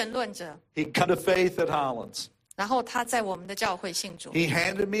 无神论者， He'd come to faith at Highlands. 然后他在我们的教会信主。 He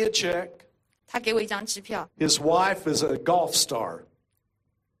handed me a check. 他给我一张支票。 His wife is a golf star.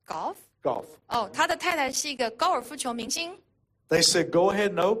 Golf？ Golf. 哦，他的太太是一个高尔夫球明星。 They said, go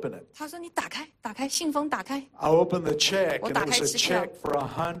ahead and open it. 他说：“你打开，信封打开。” I opened the check, and it was a 我打开支票。 check for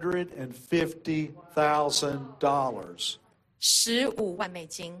 $150,000. 15万美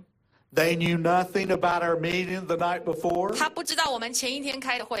金。 They knew nothing about our meeting the night before, 他不知道我们前一天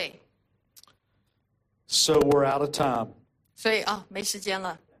开的会， so we're out of time. 所以没时间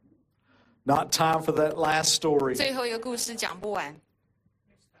了。 Not time for that last story. 最后一个故事讲不完。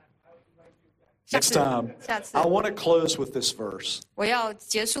 Next time. 下次 I want to close with this verse. 我要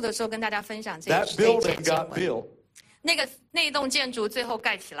结束的时候跟大家分享这 That 一节 building 经 got 文。 built. 那栋建筑最后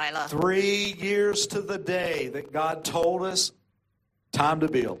盖起来了。 3 years to the day that God told us, time to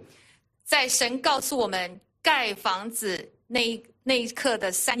build. 在神告诉我们盖房子那一刻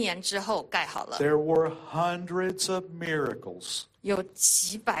的3年之后盖好了， There were hundreds of miracles. 有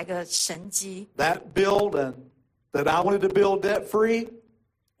几百个神迹。 That building that I wanted to build debt-free,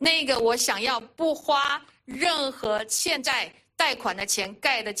 那个我想要不花任何欠债贷款的钱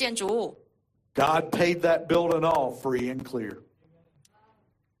盖的建筑物。 God paid that building off free and clear.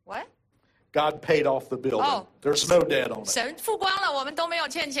 What？ God paid off the building. Oh. There's no debt on it. 神付光了，我们都没有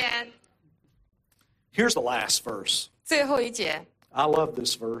欠钱。 Here's the last verse. 最后一节， I love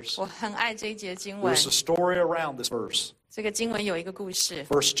this verse. 我很爱这一节经文。 There's a story around this verse. 这个经文有一个故事，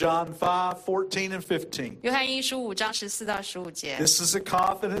 1 John 5:14 and 15. 约翰一书5章14到15节。 This is the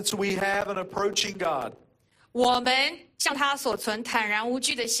confidence we have in approaching God. 我们向他所存坦然无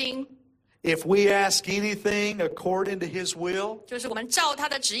惧的心， If we ask anything according to his will, 就是我们照他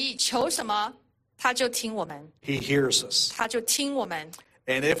的旨意求什么，他就听我们， he hears us. 他就听我们。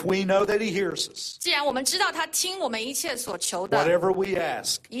 And if we know that he hears us, 既然我们知道他听我们一切所求的， whatever we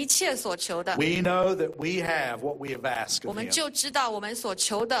ask, 一切所求的， we know that we have what we have asked 我 of 们 him. 就知道我们所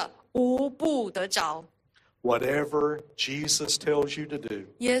求的无不得着。 Whatever Jesus tells you to do,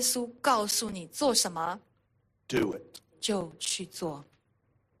 耶稣告诉你做什么， do it. 就去做。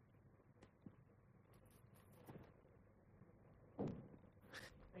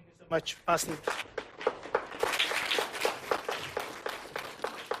 Thank you so much, Pastor.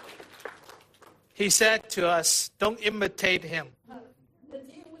 He said to us, don't imitate him.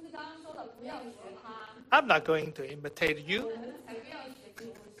 I'm not going to imitate you.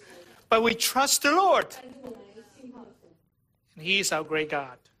 But we trust the Lord. And he is our great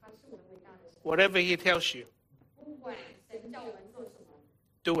God. Whatever he tells you,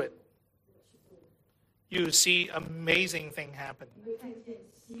 do it. You see amazing thing happen.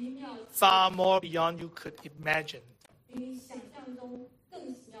 Far more beyond you could imagine.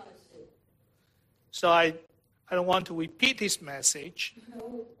 So I don't want to repeat this message.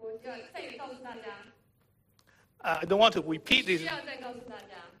 I don't want to repeat this.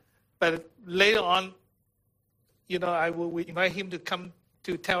 But later on, I will invite him to come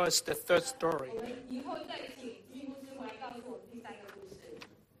to tell us the third story.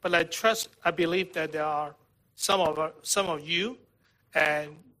 But I believe that there are some of you,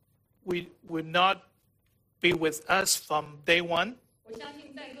 and we will not be with us from day one.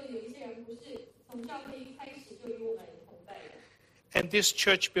 And this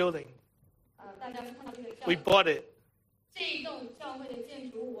church building, we bought it.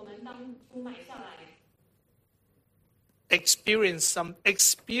 Experience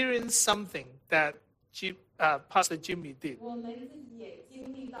something that Pastor Jimmy did. 我们自己也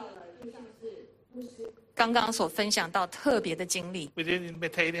经历到了，就像是牧师刚刚所分享到特别的经历。 We didn't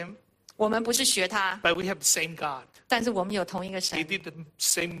imitate him, 我们不是学他， but we have the same God. 但是我们有同一个 He 神， did the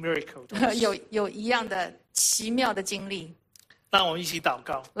same miracle to us. 有一样的奇妙的经历。让我们一起祷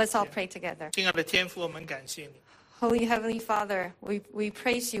告。 Let's all pray together. 亲爱的天父，我们感谢你， Holy Heavenly Father, we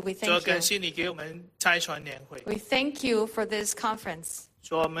praise you, we 主要 thank 感 you. 谢你给我们差传年会， We thank you for this conference.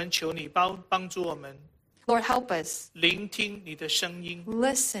 主我们求你帮助我们 Lord, help us 聆听你的声音，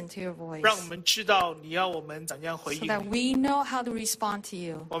 listen to your voice 让我们知道你要我们怎样回 so 应 that 你。 we know how to respond to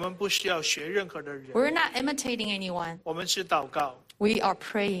you. 我们不需要学任何的人， We're not imitating anyone. 我们是祷告。 We are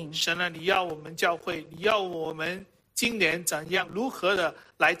praying. 神啊，你要我们教会，你要我们今年怎样如何的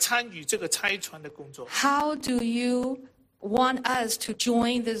来参与这个差传的工作？ How do you want us to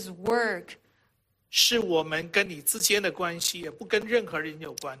join this work? 是我们跟你之间的关系，也不跟任何人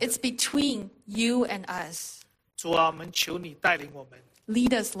有关的。 It's between you and us. 主啊，我们求你带领我们。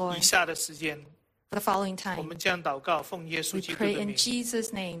 Lead us, 以 Lord, 下的时间， for the following 我 time. 们将祷告，奉耶稣 We 基督 pray 的 in 名。 Jesus'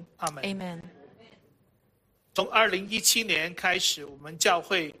 name. Amen. Amen. 从2017年开始，我们教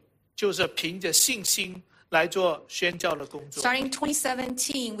会就是凭着信心来做宣教的工作。 Starting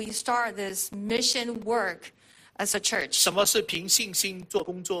 2017, we start this mission work as a church 什么是凭信心做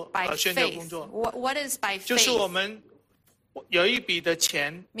工作？ by 宣教 faith. 工作， What is by 就是我 faith? 们有一笔的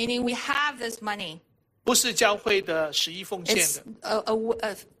钱， Meaning we have this money. 不是教会的11奉献 It's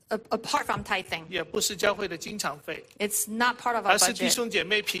的， apart from tithing. 也不是教会的经常费， It's not part of our 而是弟 budget. 兄姐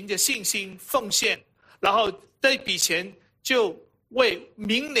妹凭着信心奉献，然后这笔钱就为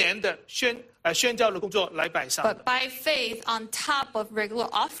明年的宣教的工作来摆上。 But by faith, on top of regular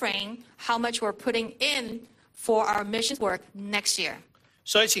offering, how much we're putting in for our missions work next year.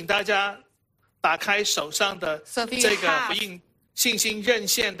 所以，请大家打开手上的 So if you 这个 have 回应信心认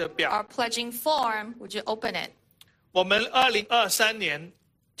献的表。 Our pledging form, would you open it? 我们2023年，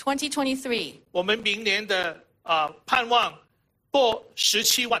 2023. 我们明年的盼望过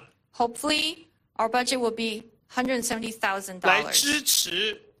17万， Hopefully, our budget will be $170,000来支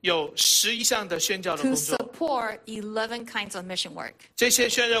持有11项的宣教的 to 工作。 support 11 kinds of mission work. 这些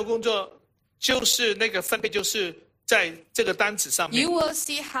宣教工作就是那个分配，就是在这个单子上面 You。will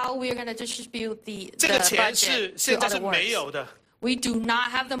see how we are going to distribute the 这个钱是 budget to 现在是 other 没 works. 有的， We do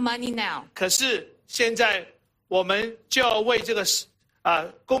not have the money now. 可是现在我们就要为这个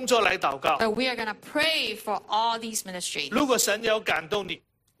工作来祷告。 But we are going to pray for all these ministries. 如果神有感动你，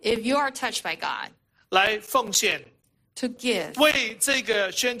 If you are touched by God, 来奉献， to give 为这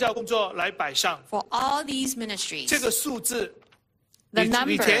个宣教工作来摆上 for all these ministries. 这个数字， The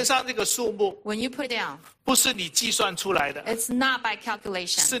你填 number, 上这个数目， when you put it down, 不是你计算出来的， it's not by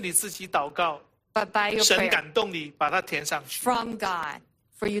calculation, 是你自己祷告， but by your 神 prayer 感动你把它填上去。 from God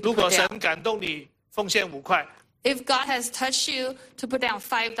for you to 如果 put 神 down. 感动你奉献5块， If God has touched you to put down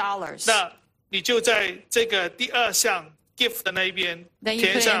 $5, 那你就在这个第2项 gift 的那一边 Then you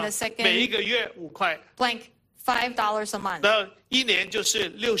填 put in 上 the second 每一个月5块， blank $5 a month, 那1年就是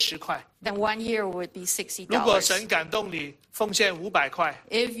60块。 then 1 year would be $60. 如果神感动你奉献500块，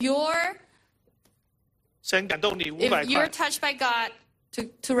 If you're 神感动你500 you're 块， touched by God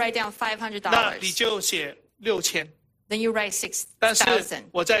to write down 那你 $500, 就写6000。 then you write 但是 6,000.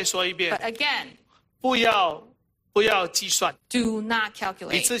 我再说一遍 But，again, 不要计算， do not 你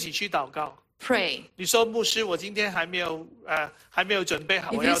calculate. 自己去祷告。 Pray. 你说牧师，我今天还没有准备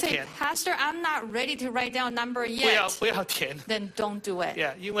好， If 我 you 要 say, 填， Pastor, I'm not ready to write down a number 不 yet, 要填。then don't do it.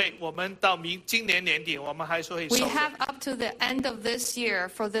 Yeah， 因为我们到今年年底，我们还是会 We 收 have 的。 up to the end of this year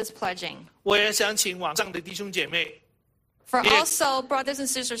for this pledging. 我也想请网上的弟兄姐妹， For Yeah. also brothers and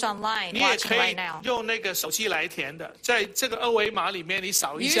sisters online 你也 watching 可以 right now, 用那个手机来填的，在这个2维码里面你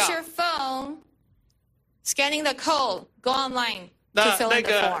扫一 use 下， your phone, scanning the code, go online to 那 fill in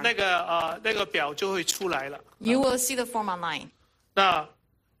the form. 那个表就会出来了。 You will see the form online. 那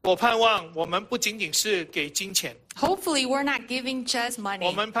我盼望我们不仅仅是给金钱， Hopefully, we're not giving just 我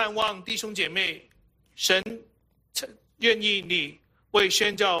money. 们盼望弟兄姐妹，神愿意你为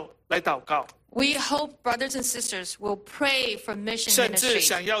宣教来祷告， We hope brothers and sisters will pray for mission 甚至 ministry,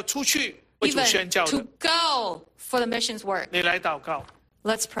 想要出去为主宣 even 教 to 的， go for the missions work. 你来祷告。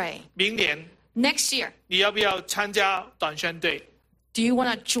 Let's pray. 明年 Next year, 你要不要参加短宣队？ do you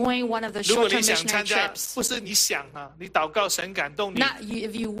want to join one of the 如果 short-term 你想 missionary 参加， trips? 不是你想啊，你祷告神感动你。 Not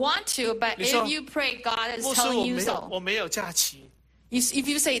if you want to, but 你说， if you pray, God is 牧师， telling you so. 我没有假期。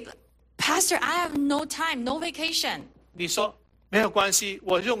 If you say, Pastor, I have no time, no vacation, 你说没有关系，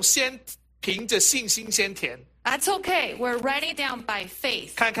我凭着信心先填， that's okay. We're writing it down by faith.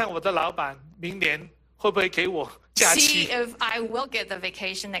 看看我的老板明年会不会给我假 See 期？ if I will get the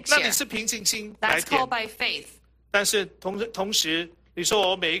vacation next 那你 year. 是凭信心来 That's 填 called，by faith. 但是同时，你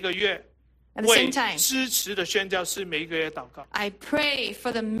说我每一个月 At the 为 same time, 支持的宣教士每一个月祷告， I pray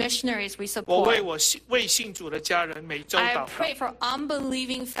for the missionaries we 我为 support. 为信主的家人每周 I 祷告。 pray for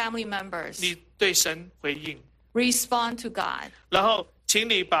unbelieving family members. 你对神回应， Respond to God. 然后请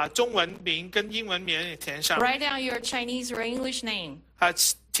你把中文名跟英文名也填上， Write down your Chinese or English name.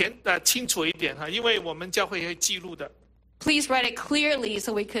 填清楚一点哈，因为我们教会会记录的。 Please write it clearly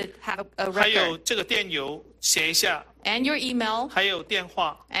so we could have a 还有 record. 这个电邮写一下， And your email 还有电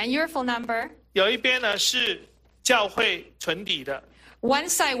话。 and your phone number. 有一边呢是教会存底的， One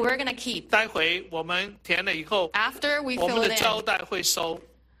side we're going to keep. 待会我们填了以后， After we 我们 fill 的 it 招 in, 待会收。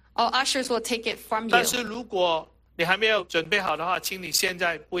 all ushers will take it from 但 you. 是如果你还没有准备好的话，请你现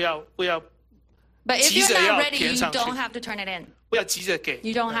在不要 But if 急 you're 着要 not ready, 填 you 上去。 don't have to turn it in. 不要急着给。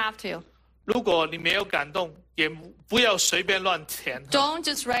 You don't have to. 如果你没有感动，也不要随便乱填。 Don't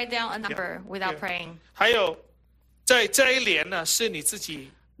just write down a number without Yeah. praying. 还有，在这一年呢，是你自己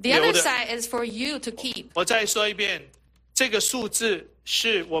The 留 other 的。 side is for you to keep. 我再说一遍，这个数字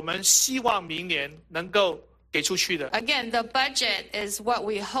是我们希望明年能够给出去的。 Again, the budget is what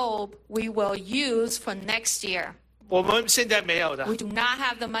we hope we will use for next year. 我们现在没有的 We，do not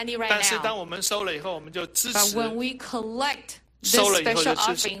have the money right 但是当 now. 我们收了以后，我们就支 But 持。 when we collect this 收了以后就 special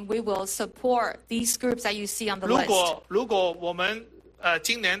支持。 offering, we will support these groups that you see on the 如 list. 果我们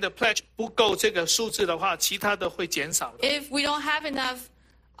今年的 pledge 不够这个数字的话，其他的会减少的。 If we don't have enough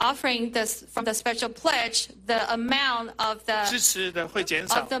offering this from the special pledge, the amount of 支 the 持的会减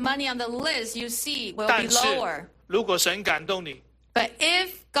少 of。the money on the list you see will be 但是 lower. 如果神感动你， But if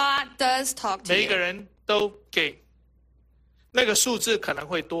God does talk to 每一个 you, 人都给，那个数字可能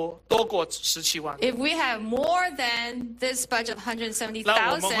会多过17万。 if we have more than this budget of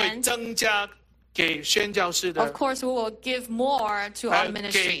那我们会 170,000, 增加给宣教士的 of，course we will give more to 还 our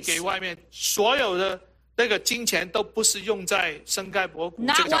有给 ministries. 外面所有的那个金钱都不是用在圣盖博谷这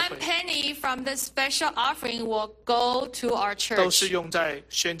Not 个教 one 会， penny from this special offering will go to our 都是 church. 用在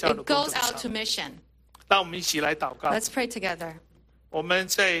宣教的 It 工 goes 作 out to 上。 mission. 让我们一起来祷告。 Let's pray together. 我们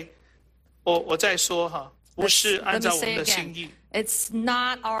我再说哈，不是 Let 按 me 照我 say 们的心 again. 意， It's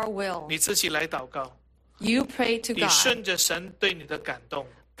not our will. 你自己来祷告， You pray to 你 God. 顺着神对你的感动，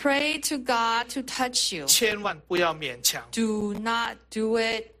 Pray to God to touch you. 千万不要勉强， Do not do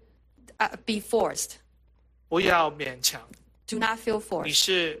it, be forced. 不要勉强。 Do not feel 你 forced.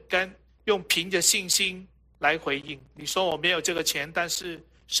 是用凭着信心来回应。你说我没有这个钱，但是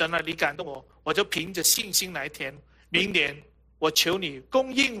神啊，你感动我，我就凭着信心来填。明年我求你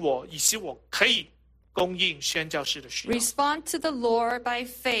供应我，以及我可以供应宣教士的需要。 Respond to the Lord by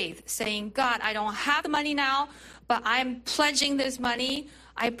faith, saying, God, I don't have the money now, but I'm pledging this money.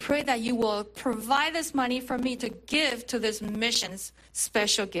 I pray that you will provide this money for me to give to this mission's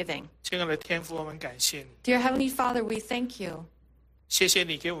special giving. 亲爱的天父，我们感谢你， Dear Heavenly Father, we thank you. 谢谢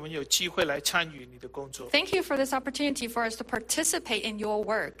你给我们有机会来参与你的工作。 Thank you for this opportunity for us to participate in your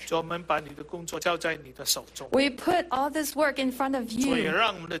work. 主，我们把你的工作交在你的手中。 We put all this work in front of 所以 you.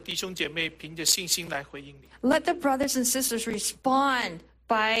 让我们的弟兄姐妹凭着信心来回应你。 Let the brothers and sisters respond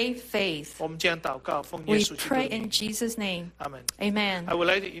by faith. 我们这样祷告，奉耶 We 稣基督 pray 的 in 名， Jesus' name. 阿门。 Amen. I would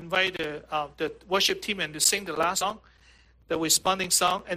like to invite the worship team and to sing the last song, the responding song.